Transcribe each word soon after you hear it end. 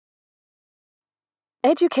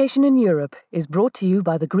Education in Europe is brought to you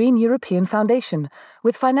by the Green European Foundation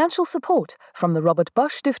with financial support from the Robert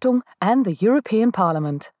Bosch Stiftung and the European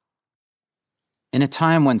Parliament. In a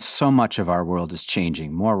time when so much of our world is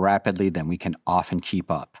changing more rapidly than we can often keep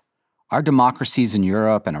up, our democracies in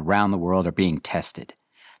Europe and around the world are being tested.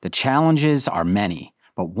 The challenges are many,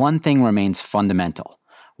 but one thing remains fundamental.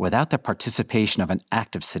 Without the participation of an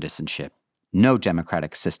active citizenship, no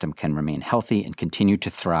democratic system can remain healthy and continue to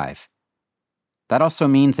thrive. That also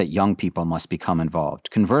means that young people must become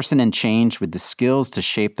involved, conversant in change with the skills to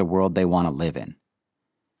shape the world they want to live in.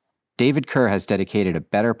 David Kerr has dedicated a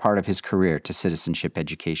better part of his career to citizenship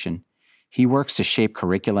education. He works to shape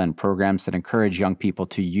curricula and programs that encourage young people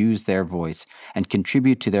to use their voice and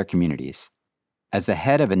contribute to their communities. As the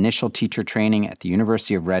head of initial teacher training at the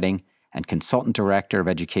University of Reading and consultant director of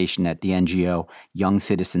education at the NGO Young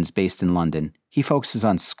Citizens based in London, he focuses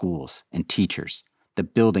on schools and teachers, the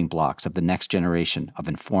building blocks of the next generation of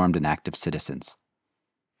informed and active citizens.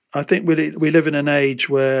 I think we live in an age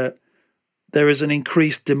where there is an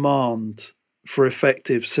increased demand for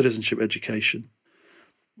effective citizenship education.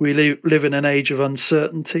 We live in an age of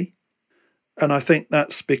uncertainty, and I think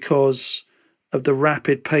that's because of the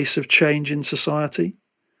rapid pace of change in society.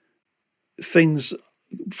 Things,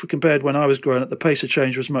 compared when I was growing up, the pace of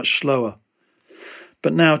change was much slower.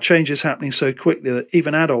 But now change is happening so quickly that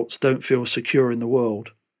even adults don't feel secure in the world.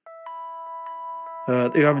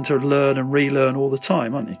 You're having to learn and relearn all the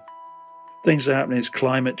time, aren't you? Things are happening. It's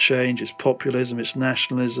climate change, it's populism, it's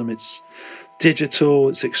nationalism, it's digital,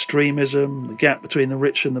 it's extremism, the gap between the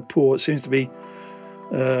rich and the poor. It seems to be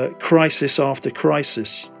crisis after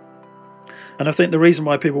crisis. And I think the reason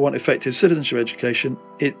why people want effective citizenship education,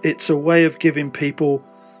 it's a way of giving people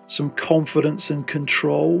some confidence and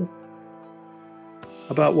control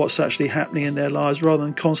about what's actually happening in their lives rather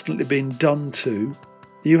than constantly being done to.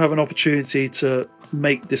 You have an opportunity to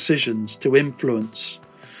make decisions, to influence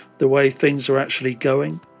the way things are actually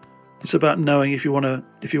going. It's about knowing if you want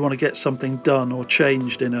to get something done or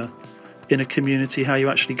changed in a community, how you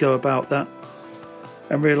actually go about that,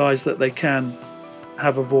 and realise that they can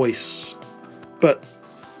have a voice. But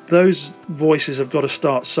those voices have got to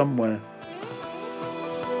start somewhere.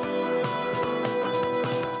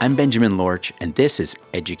 I'm Benjamin Lorch, and this is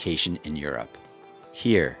Education in Europe.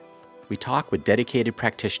 Here, we talk with dedicated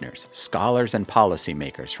practitioners, scholars, and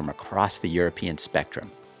policymakers from across the European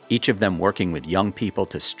spectrum, each of them working with young people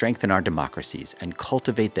to strengthen our democracies and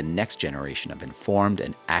cultivate the next generation of informed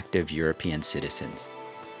and active European citizens.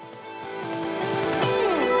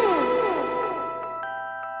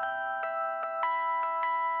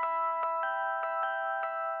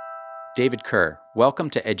 David Kerr, welcome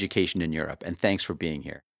to Education in Europe, and thanks for being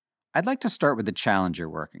here. I'd like to start with the challenge you're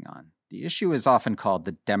working on. The issue is often called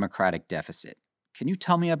the democratic deficit. Can you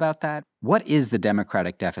tell me about that? What is the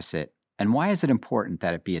democratic deficit, and why is it important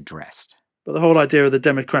that it be addressed? But the whole idea of the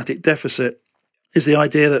democratic deficit is the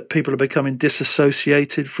idea that people are becoming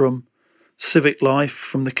disassociated from civic life,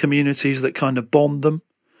 from the communities that kind of bond them.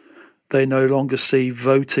 They no longer see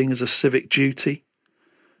voting as a civic duty.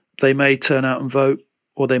 They may turn out and vote,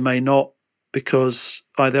 or they may not, because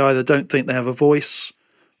they either don't think they have a voice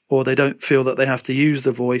or they don't feel that they have to use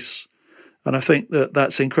the voice. And I think that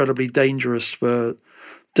that's incredibly dangerous for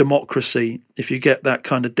democracy. If you get that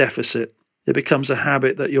kind of deficit, it becomes a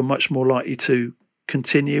habit that you're much more likely to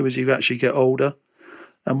continue as you actually get older.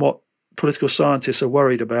 And what political scientists are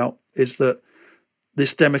worried about is that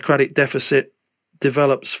this democratic deficit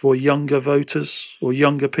develops for younger voters or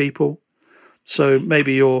younger people. So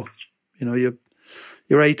maybe you're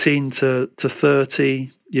 18 to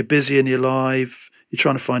 30, you're busy in your life, you're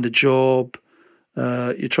trying to find a job,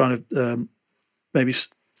 you're trying to maybe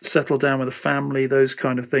settle down with a family, those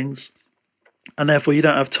kind of things. And therefore you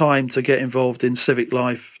don't have time to get involved in civic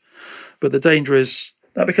life. But the danger is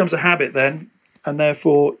that becomes a habit then, and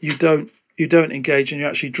therefore you don't engage and you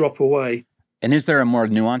actually drop away. And is there a more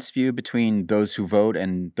nuanced view between those who vote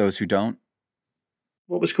and those who don't?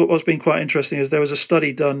 What's been quite interesting is there was a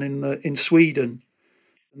study done in Sweden,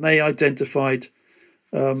 and they identified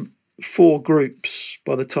 4 groups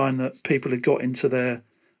by the time that people had got into their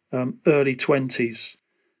early 20s.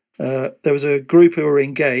 There was a group who were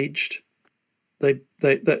engaged.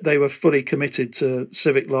 They were fully committed to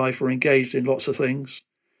civic life or engaged in lots of things.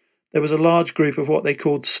 There was a large group of what they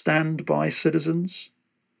called standby citizens.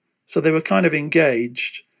 So they were kind of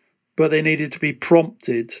engaged, but they needed to be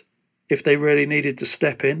prompted if they really needed to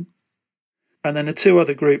step in. And then the 2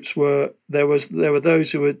 other groups were there were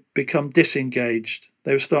those who had become disengaged.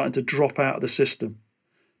 They were starting to drop out of the system.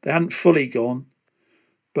 They hadn't fully gone,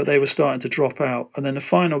 but they were starting to drop out. And then the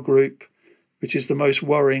final group which is the most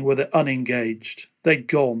worrying, were the unengaged. They'd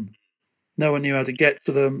gone. No one knew how to get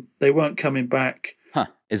to them. They weren't coming back. Huh.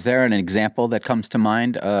 Is there an example that comes to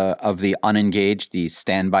mind of the unengaged, the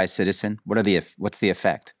standby citizen? What's the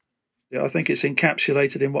effect? I think it's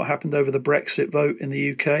encapsulated in what happened over the Brexit vote in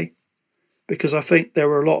the UK, because I think there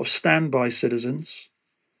were a lot of standby citizens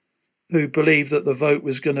who believed that the vote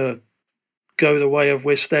was going to go the way of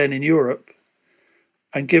we're staying in Europe,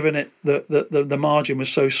 and given it that the margin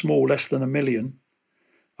was so small, less than 1 million,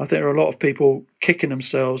 I think there are a lot of people kicking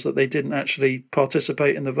themselves that they didn't actually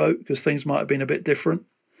participate in the vote because things might have been a bit different.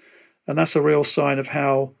 And that's a real sign of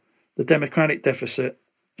how the democratic deficit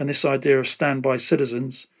and this idea of standby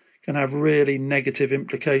citizens can have really negative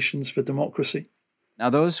implications for democracy. Now,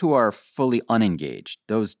 those who are fully unengaged,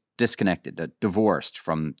 those disconnected, divorced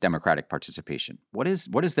from democratic participation, what is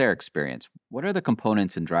their experience? What are the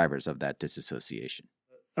components and drivers of that disassociation?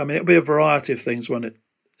 I mean, it'll be a variety of things, won't it?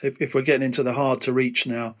 If we're getting into the hard to reach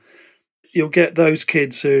now, you'll get those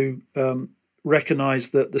kids who recognise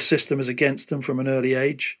that the system is against them from an early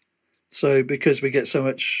age. So because we get so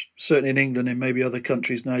much, certainly in England and maybe other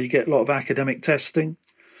countries now, you get a lot of academic testing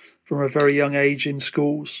from a very young age in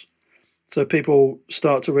schools. So people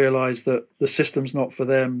start to realise that the system's not for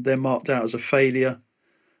them. They're marked out as a failure.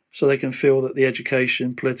 So they can feel that the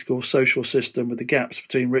education, political, social system with the gaps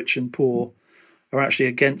between rich and poor are actually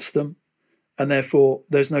against them. And therefore,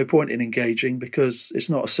 there's no point in engaging because it's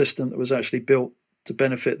not a system that was actually built to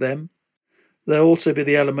benefit them. There'll also be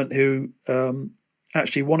the element who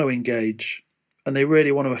actually want to engage and they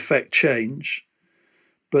really want to affect change,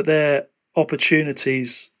 but their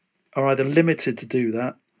opportunities are either limited to do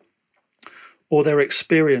that or their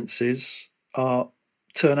experiences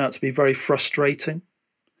turn out to be very frustrating.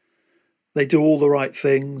 They do all the right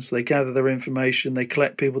things, they gather their information, they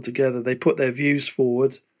collect people together, they put their views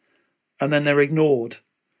forward, and then they're ignored.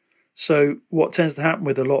 So what tends to happen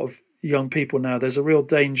with a lot of young people now, there's a real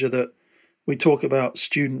danger that we talk about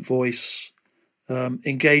student voice,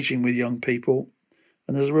 engaging with young people,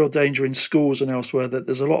 and there's a real danger in schools and elsewhere that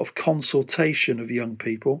there's a lot of consultation of young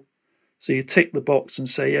people. So you tick the box and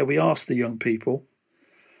say, yeah, we asked the young people,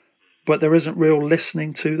 but there isn't real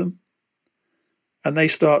listening to them. And they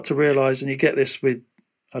start to realise, and you get this with,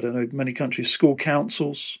 I don't know, many countries, school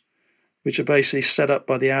councils, which are basically set up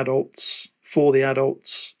by the adults, for the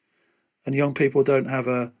adults, and young people don't have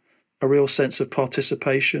a real sense of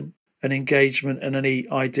participation and engagement and any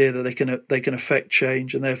idea that they can affect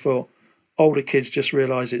change, and therefore older kids just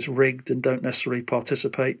realise it's rigged and don't necessarily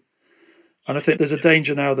participate. And I think there's a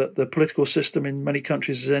danger now that the political system in many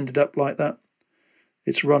countries has ended up like that.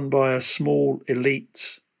 It's run by a small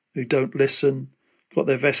elite who don't listen, got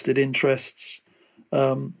their vested interests,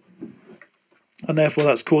 and therefore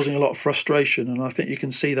that's causing a lot of frustration. And I think you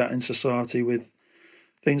can see that in society with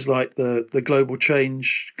things like the global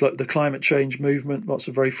change, the climate change movement, lots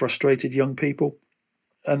of very frustrated young people.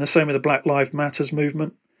 And the same with the Black Lives Matters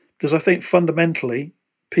movement, because I think fundamentally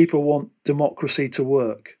people want democracy to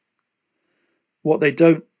work. What they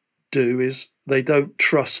don't do is they don't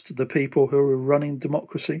trust the people who are running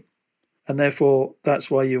democracy. And therefore, that's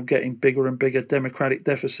why you're getting bigger and bigger democratic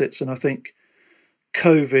deficits. And I think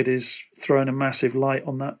COVID is throwing a massive light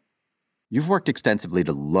on that. You've worked extensively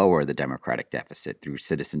to lower the democratic deficit through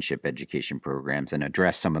citizenship education programs and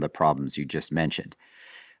address some of the problems you just mentioned.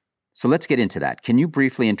 So let's get into that. Can you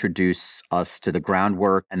briefly introduce us to the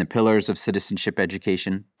groundwork and the pillars of citizenship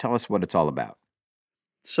education? Tell us what it's all about.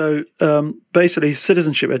 So basically,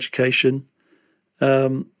 citizenship education,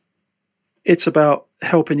 it's about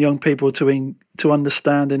helping young people to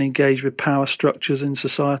understand and engage with power structures in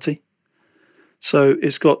society. So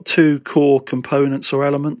it's got two core components or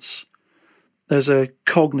elements. There's a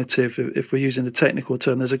cognitive, if we're using the technical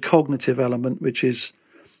term, there's a cognitive element, which is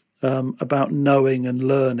about knowing and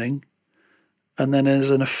learning. And then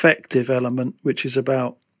there's an affective element, which is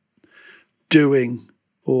about doing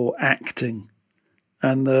or acting.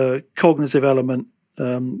 And the cognitive element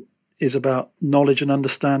is about knowledge and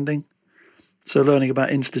understanding. So learning about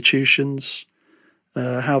institutions,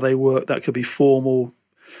 how they work. That could be formal,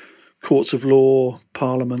 courts of law,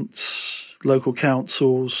 parliaments, local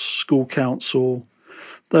councils, school council,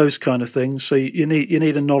 those kind of things. So you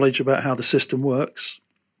need a knowledge about how the system works.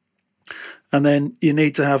 And then you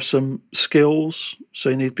need to have some skills. So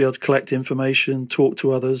you need to be able to collect information, talk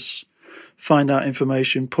to others, find out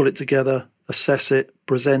information, pull it together, assess it,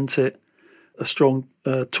 present it, a strong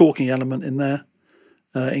talking element in there,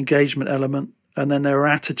 engagement element. And then there are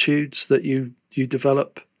attitudes that you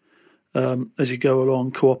develop as you go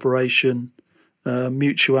along, cooperation,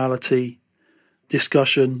 mutuality,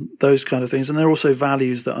 discussion, those kind of things. And there are also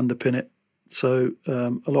values that underpin it. So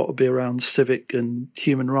a lot will be around civic and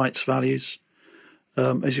human rights values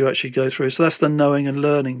as you actually go through. So that's the knowing and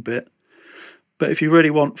learning bit. But if you really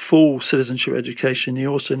want full citizenship education, you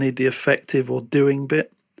also need the effective or doing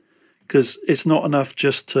bit, because it's not enough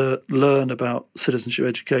just to learn about citizenship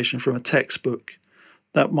education from a textbook.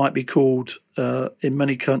 That might be called, in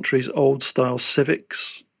many countries, old-style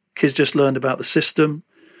civics. Kids just learned about the system,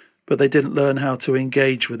 but they didn't learn how to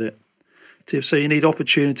engage with it. So you need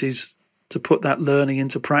opportunities to put that learning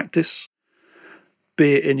into practice,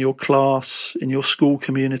 be it in your class, in your school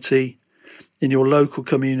community, in your local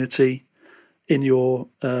community, in your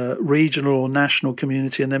regional or national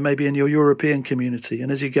community, and then maybe in your European community.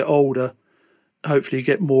 And as you get older, hopefully you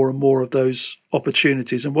get more and more of those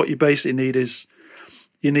opportunities. And what you basically need is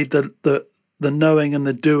you need the knowing and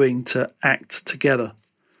the doing to act together.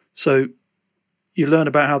 So you learn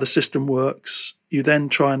about how the system works. You then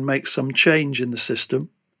try and make some change in the system.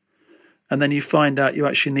 And then you find out you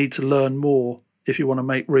actually need to learn more if you want to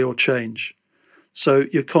make real change. So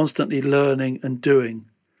you're constantly learning and doing.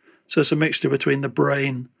 So it's a mixture between the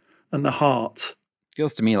brain and the heart.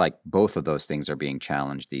 Feels to me like both of those things are being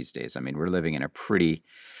challenged these days. I mean, we're living in a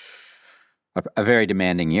very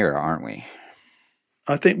demanding era, aren't we?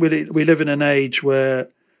 I think we live in an age where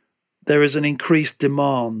there is an increased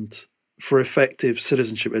demand for effective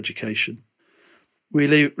citizenship education. We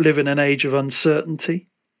live in an age of uncertainty,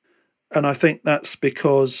 and I think that's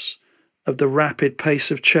because of the rapid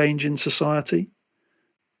pace of change in society.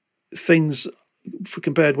 Things,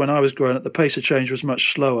 compared when I was growing up, the pace of change was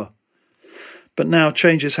much slower. But now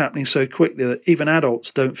change is happening so quickly that even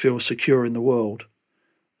adults don't feel secure in the world.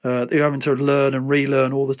 They're having to learn and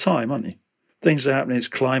relearn all the time, aren't they? Things are happening. It's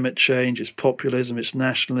climate change, it's populism, it's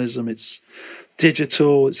nationalism, it's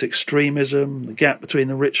digital, it's extremism, the gap between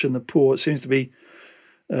the rich and the poor. It seems to be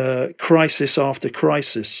crisis after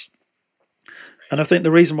crisis. And I think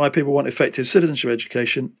the reason why people want effective citizenship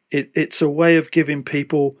education, it's a way of giving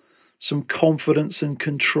people some confidence and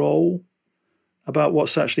control about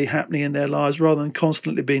what's actually happening in their lives rather than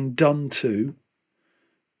constantly being done to.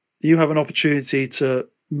 You have an opportunity to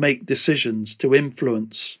make decisions, to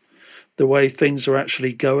influence the way things are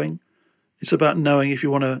actually going. It's about knowing if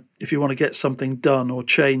you want to get something done or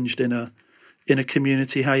changed in a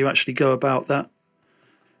community, how you actually go about that,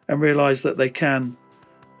 and realize that they can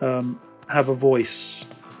have a voice.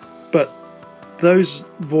 But those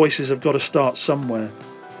voices have got to start somewhere.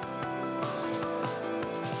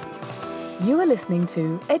 You are listening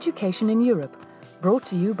to Education in Europe, brought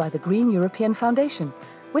to you by the Green European Foundation,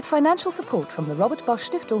 with financial support from the Robert Bosch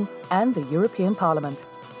Stiftung and the European Parliament.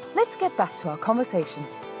 Let's get back to our conversation.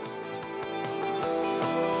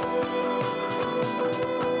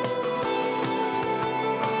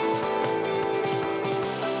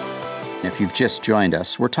 If you've just joined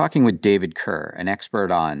us, we're talking with David Kerr, an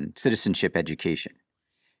expert on citizenship education.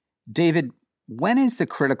 David, when is the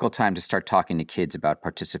critical time to start talking to kids about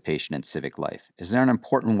participation in civic life? Is there an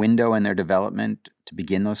important window in their development to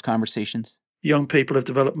begin those conversations? Young people have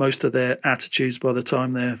developed most of their attitudes by the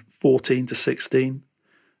time they're 14 to 16,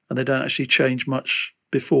 and they don't actually change much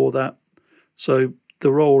before that. So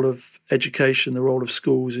the role of education, the role of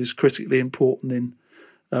schools is critically important in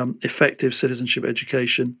effective citizenship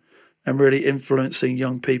education and really influencing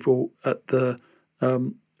young people at the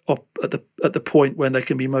point when they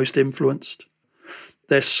can be most influenced.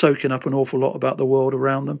 They're soaking up an awful lot about the world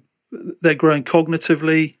around them. They're growing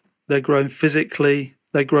cognitively, they're growing physically,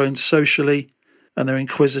 they're growing socially, and they're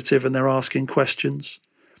inquisitive and they're asking questions.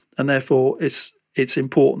 And therefore, it's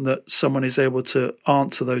important that someone is able to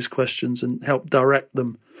answer those questions and help direct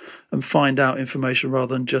them and find out information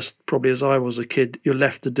rather than just, probably as I was a kid, you're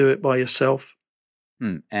left to do it by yourself.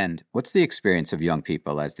 And what's the experience of young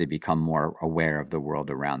people as they become more aware of the world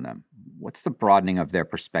around them? What's the broadening of their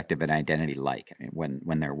perspective and identity like when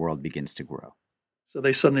their world begins to grow? So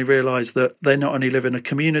they suddenly realize that they not only live in a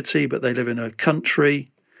community, but they live in a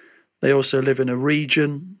country. They also live in a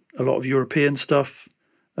region, a lot of European stuff,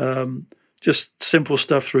 just simple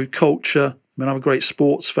stuff through culture. I mean, I'm a great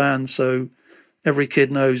sports fan, so every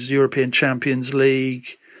kid knows European Champions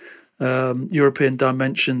League, European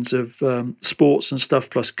dimensions of sports and stuff,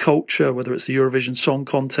 plus culture, whether it's the Eurovision Song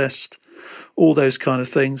Contest, all those kind of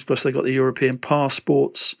things. Plus they've got the European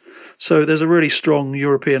passports. So there's a really strong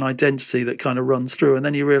European identity that kind of runs through. And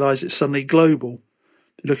then you realize it's suddenly global.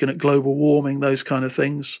 You're looking at global warming, those kind of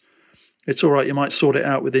things. It's all right, you might sort it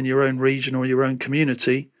out within your own region or your own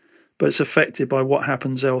community, but it's affected by what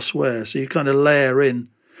happens elsewhere. So you kind of layer in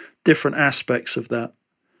different aspects of that.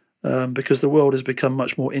 Because the world has become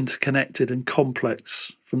much more interconnected and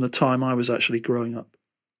complex from the time I was actually growing up.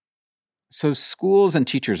 So schools and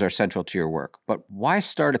teachers are central to your work, but why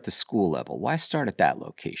start at the school level? Why start at that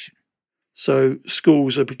location? So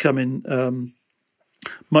schools are becoming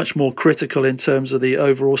much more critical in terms of the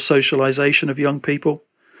overall socialization of young people.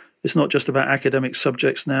 It's not just about academic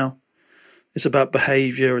subjects now. It's about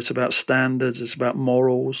behavior, it's about standards, it's about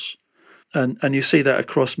morals. And you see that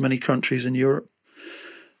across many countries in Europe.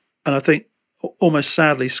 And I think almost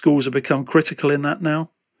sadly, schools have become critical in that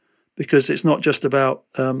now, because it's not just about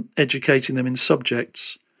educating them in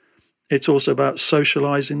subjects. It's also about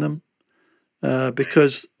socializing them,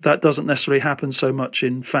 because that doesn't necessarily happen so much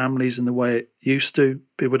in families in the way it used to.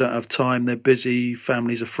 People don't have time, they're busy,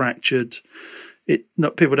 families are fractured.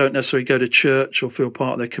 People don't necessarily go to church or feel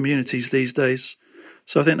part of their communities these days.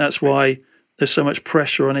 So I think that's why there's so much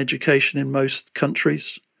pressure on education in most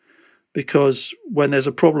countries, because when there's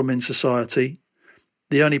a problem in society,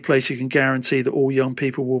 the only place you can guarantee that all young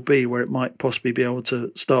people will be where it might possibly be able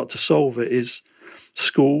to start to solve it is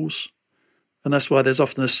schools. And that's why there's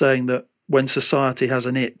often a saying that when society has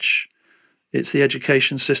an itch, it's the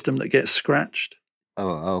education system that gets scratched.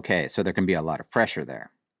 Oh, okay. So there can be a lot of pressure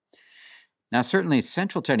there. Now, certainly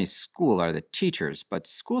central to any school are the teachers, but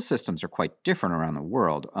school systems are quite different around the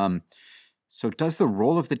world. So does the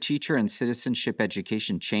role of the teacher in citizenship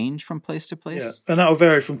education change from place to place? Yeah, and that will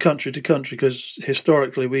vary from country to country, because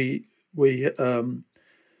historically we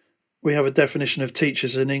have a definition of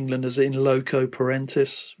teachers in England as in loco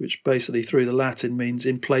parentis, which basically through the Latin means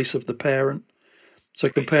in place of the parent. So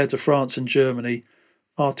compared to France and Germany,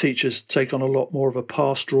 our teachers take on a lot more of a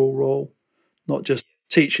pastoral role, not just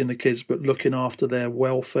teaching the kids, but looking after their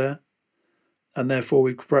welfare. And therefore,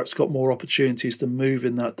 we've perhaps got more opportunities to move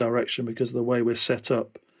in that direction because of the way we're set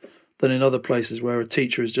up than in other places where a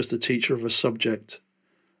teacher is just a teacher of a subject.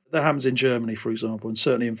 That happens in Germany, for example, and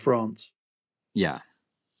certainly in France. Yeah.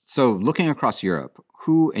 So looking across Europe,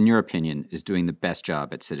 who, in your opinion, is doing the best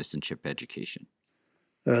job at citizenship education?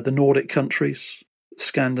 The Nordic countries,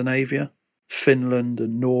 Scandinavia, Finland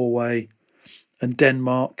and Norway and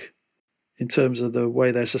Denmark, in terms of the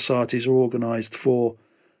way their societies are organised for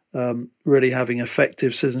really having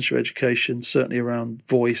effective citizenship education, certainly around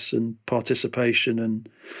voice and participation and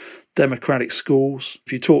democratic schools.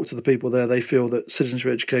 If you talk to the people there, they feel that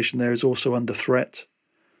citizenship education there is also under threat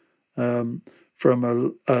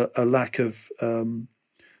from a lack of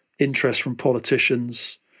interest from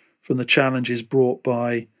politicians, from the challenges brought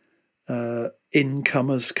by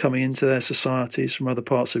incomers coming into their societies from other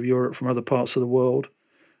parts of Europe, from other parts of the world,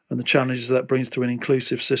 and the challenges that brings to an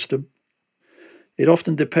inclusive system. It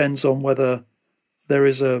often depends on whether there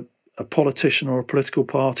is a politician or a political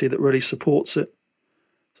party that really supports it.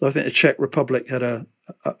 So I think the Czech Republic had a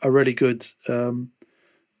really good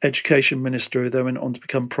education minister who then went on to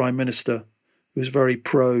become prime minister, who was very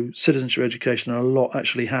pro citizenship education, and a lot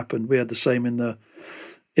actually happened. We had the same in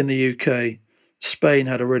the UK. Spain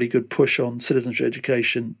had a really good push on citizenship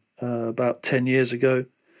education about 10 years ago.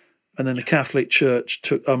 And then the Catholic Church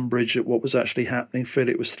took umbrage at what was actually happening, felt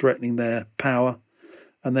it was threatening their power,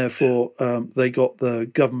 and therefore they got the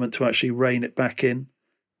government to actually rein it back in.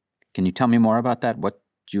 Can you tell me more about that? What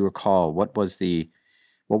do you recall? What was it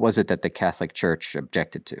that the Catholic Church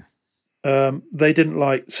objected to? They didn't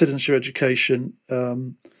like citizenship education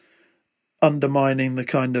undermining the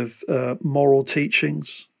kind of moral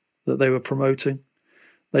teachings that they were promoting.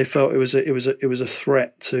 They felt it was a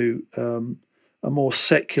threat to a more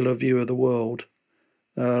secular view of the world,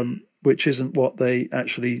 which isn't what they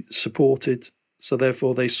actually supported. So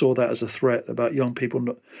therefore, they saw that as a threat about young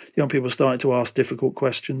people starting to ask difficult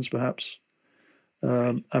questions, perhaps,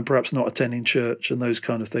 and perhaps not attending church and those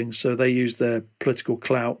kind of things. So they used their political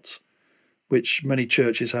clout, which many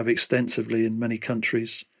churches have extensively in many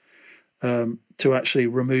countries, to actually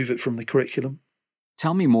remove it from the curriculum.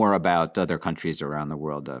 Tell me more about other countries around the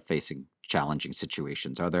world facing challenging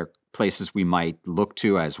situations. Are there places we might look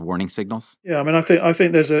to as warning signals? Yeah, I mean, I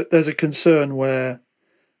think there's a concern where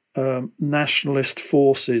nationalist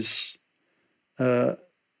forces have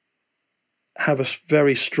a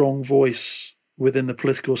very strong voice within the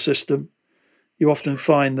political system. You often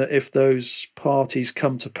find that if those parties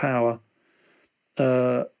come to power,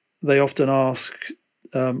 they often ask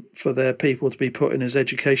for their people to be put in as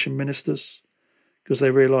education ministers, because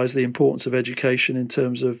they realise the importance of education in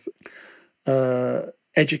terms of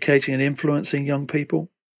educating and influencing young people.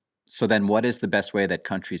 So then what is the best way that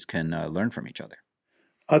countries can learn from each other?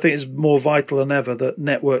 I think it's more vital than ever that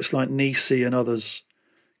networks like NICE and others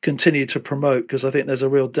continue to promote, because I think there's a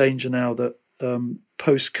real danger now that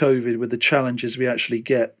post-COVID, with the challenges we actually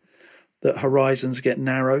get, that horizons get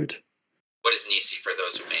narrowed. What is NICE for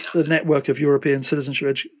those who may not? The Network of European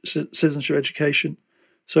Citizenship Education.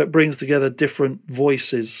 So it brings together different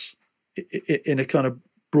voices in a kind of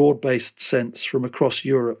broad-based sense from across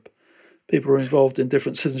Europe. People are involved in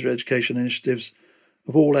different citizenship education initiatives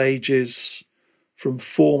of all ages, from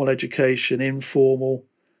formal education, informal,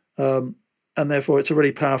 and therefore it's a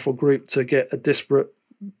really powerful group to get a disparate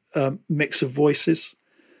mix of voices,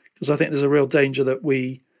 because I think there's a real danger that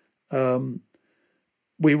we run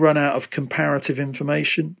out of comparative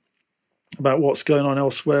information about what's going on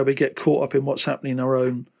elsewhere. We get caught up in what's happening in our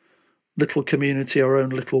own little community, our own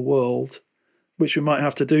little world, which we might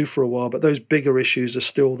have to do for a while, but those bigger issues are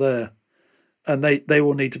still there. And they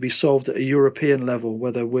will need to be solved at a European level,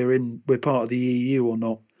 whether we're part of the EU or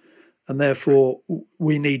not. And therefore,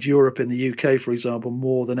 we need Europe in the UK, for example,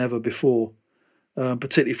 more than ever before,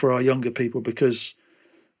 particularly for our younger people, because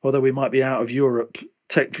although we might be out of Europe,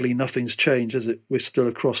 technically nothing's changed, is it? We're still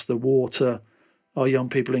across the water. Our young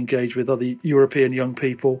people engage with other European young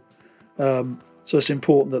people. So it's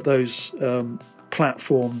important that those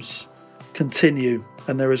platforms continue,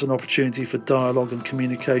 and there is an opportunity for dialogue and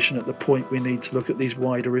communication at the point we need to look at these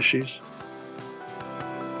wider issues.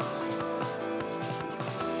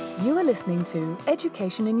 You are listening to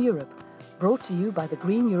Education in Europe, brought to you by the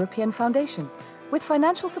Green European Foundation, with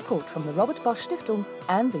financial support from the Robert Bosch Stiftung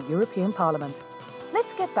and the European Parliament.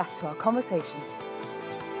 Let's get back to our conversation.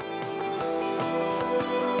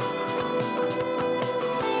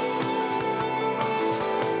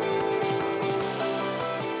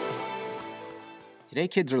 Today,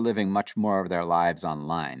 kids are living much more of their lives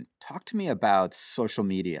online. Talk to me about social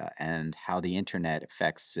media and how the internet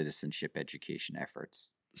affects citizenship education efforts.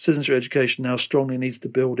 Citizenship education now strongly needs to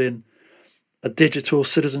build in a digital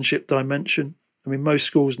citizenship dimension. I mean, most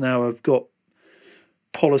schools now have got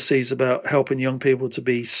policies about helping young people to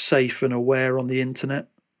be safe and aware on the internet,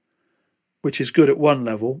 which is good at one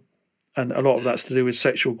level. And a lot of that's to do with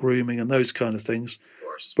sexual grooming and those kind of things. Of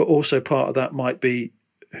course. But also part of that might be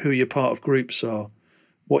who your part of groups are,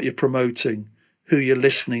 what you're promoting, who you're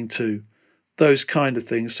listening to, those kind of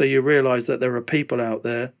things. So you realise that there are people out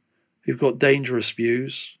there who've got dangerous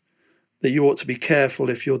views, that you ought to be careful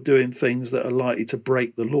if you're doing things that are likely to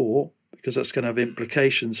break the law, because that's going to have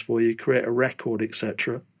implications for you, create a record,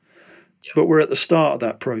 etc. Yep. But we're at the start of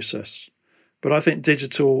that process. But I think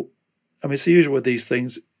digital, I mean, it's the usual with these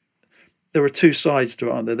things. There are two sides to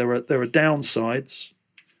it, aren't there? There are downsides,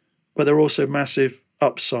 but there are also massive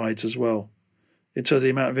upsides as well, in terms of the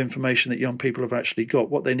amount of information that young people have actually got.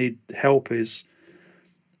 What they need help is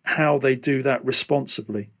how they do that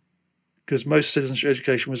responsibly, because most citizenship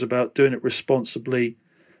education was about doing it responsibly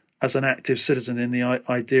as an active citizen in the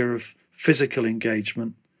idea of physical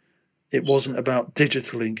engagement. It wasn't about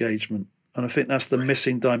digital engagement. And I think that's the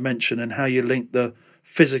missing dimension, and how you link the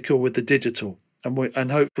physical with the digital.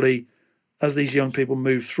 And hopefully, as these young people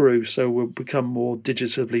move through, so we'll become more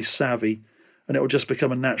digitally savvy, and it will just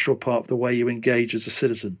become a natural part of the way you engage as a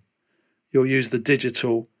citizen. You'll use the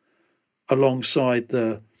digital alongside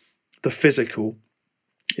the physical.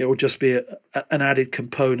 It will just be an added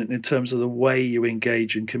component in terms of the way you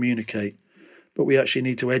engage and communicate. But we actually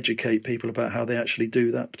need to educate people about how they actually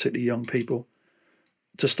do that, particularly young people,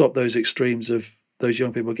 to stop those extremes of those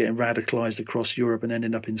young people getting radicalised across Europe and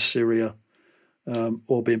ending up in Syria,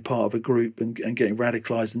 or being part of a group and getting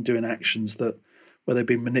radicalised and doing actions where they've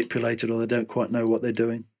been manipulated or they don't quite know what they're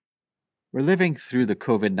doing. We're living through the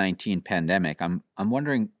COVID-19 pandemic. I'm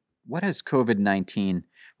wondering, what has COVID-19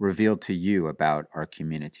 revealed to you about our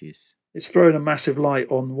communities? It's thrown a massive light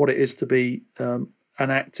on what it is to be an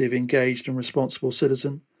active, engaged and responsible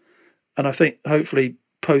citizen. And I think hopefully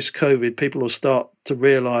post-COVID, people will start to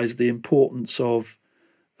realise the importance of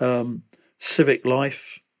civic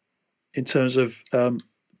life in terms of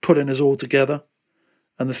putting us all together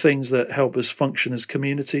and the things that help us function as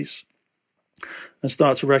communities, and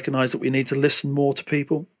start to recognise that we need to listen more to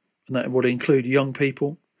people, and that would include young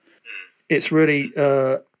people. It's really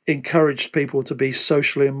encouraged people to be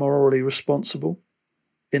socially and morally responsible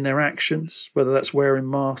in their actions, whether that's wearing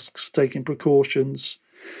masks, taking precautions,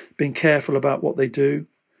 being careful about what they do.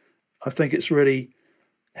 I think it's really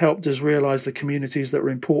helped us realise the communities that are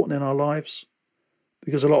important in our lives,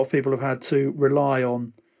 because a lot of people have had to rely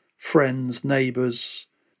on friends, neighbours,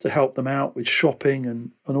 to help them out with shopping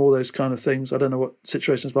and all those kind of things. I don't know what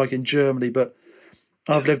situations like in Germany, but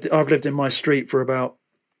I've lived in my street for about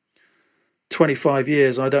 25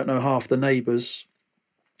 years. I don't know half the neighbours,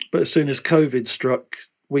 but as soon as COVID struck,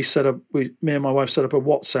 me and my wife set up a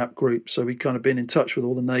WhatsApp group, so we've kind of been in touch with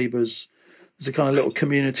all the neighbours. There's a kind of little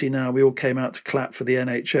community now. We all came out to clap for the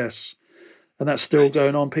NHS, and that's still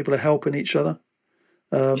going on. People are helping each other,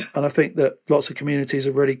 and I think that lots of communities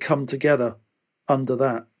have really come together under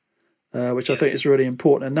that. which I think is really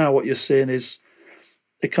important. And now what you're seeing is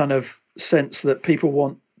a kind of sense that people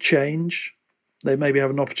want change. They maybe have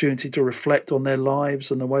an opportunity to reflect on their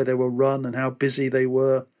lives and the way they were run and how busy they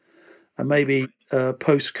were. And maybe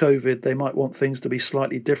post-COVID, they might want things to be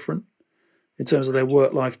slightly different in terms of their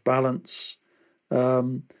work-life balance,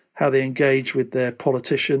 how they engage with their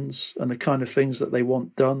politicians and the kind of things that they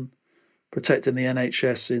want done, protecting the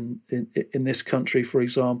NHS in this country, for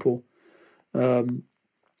example,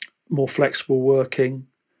 more flexible working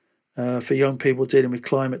for young people, dealing with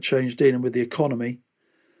climate change, dealing with the economy.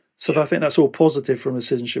 So I think that's all positive from a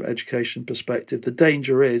citizenship education perspective. The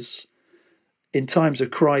danger is, in times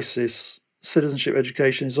of crisis, citizenship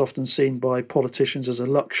education is often seen by politicians as a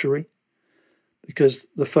luxury, because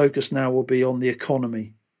the focus now will be on the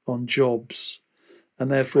economy, on jobs.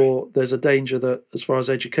 And therefore, there's a danger that, as far as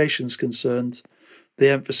education is concerned, the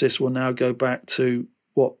emphasis will now go back to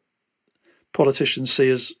what politicians see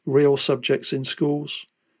as real subjects in schools,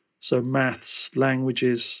 so maths,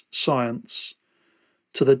 languages, science,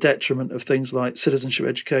 to the detriment of things like citizenship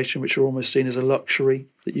education, which are almost seen as a luxury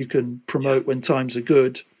that you can promote when times are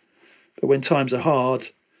good. But when times are hard,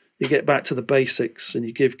 you get back to the basics and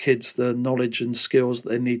you give kids the knowledge and skills that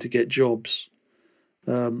they need to get jobs.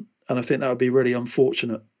 And I think that would be really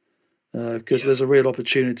unfortunate, because there's a real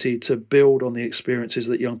opportunity to build on the experiences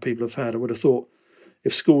that young people have had. I would have thought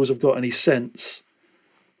if schools have got any sense,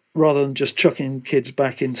 rather than just chucking kids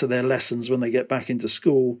back into their lessons when they get back into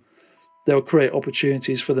school, they'll create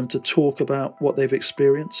opportunities for them to talk about what they've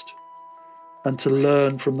experienced and to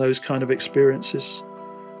learn from those kind of experiences.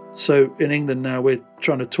 So in England now, we're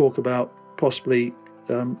trying to talk about possibly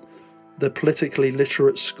the politically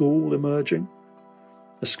literate school emerging,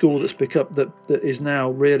 a school that's become that is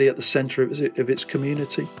now really at the centre of its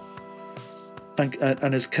community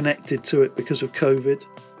and is connected to it because of COVID,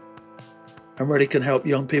 and really can help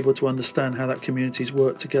young people to understand how that communities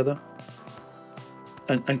work together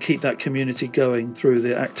and keep that community going through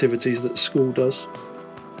the activities that the school does.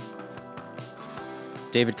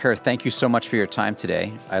 David Kerr, thank you so much for your time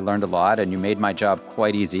today. I learned a lot and you made my job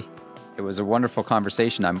quite easy. It was a wonderful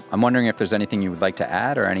conversation. I'm wondering if there's anything you would like to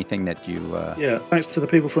add or anything that you... Yeah, thanks to the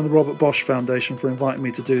people from the Robert Bosch Foundation for inviting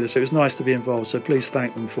me to do this. It was nice to be involved, so please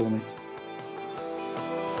thank them for me.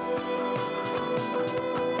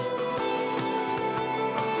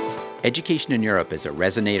 Education in Europe is a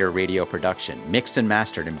Resonator radio production, mixed and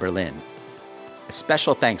mastered in Berlin. A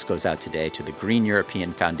special thanks goes out today to the Green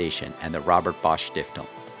European Foundation and the Robert Bosch Stiftung.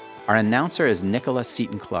 Our announcer is Nicholas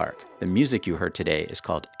Seaton-Clark. The music you heard today is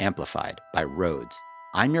called Amplified by Rhodes.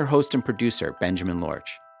 I'm your host and producer, Benjamin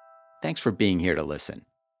Lorch. Thanks for being here to listen.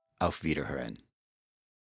 Auf Wiederhören.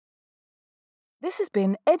 This has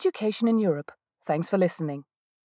been Education in Europe. Thanks for listening.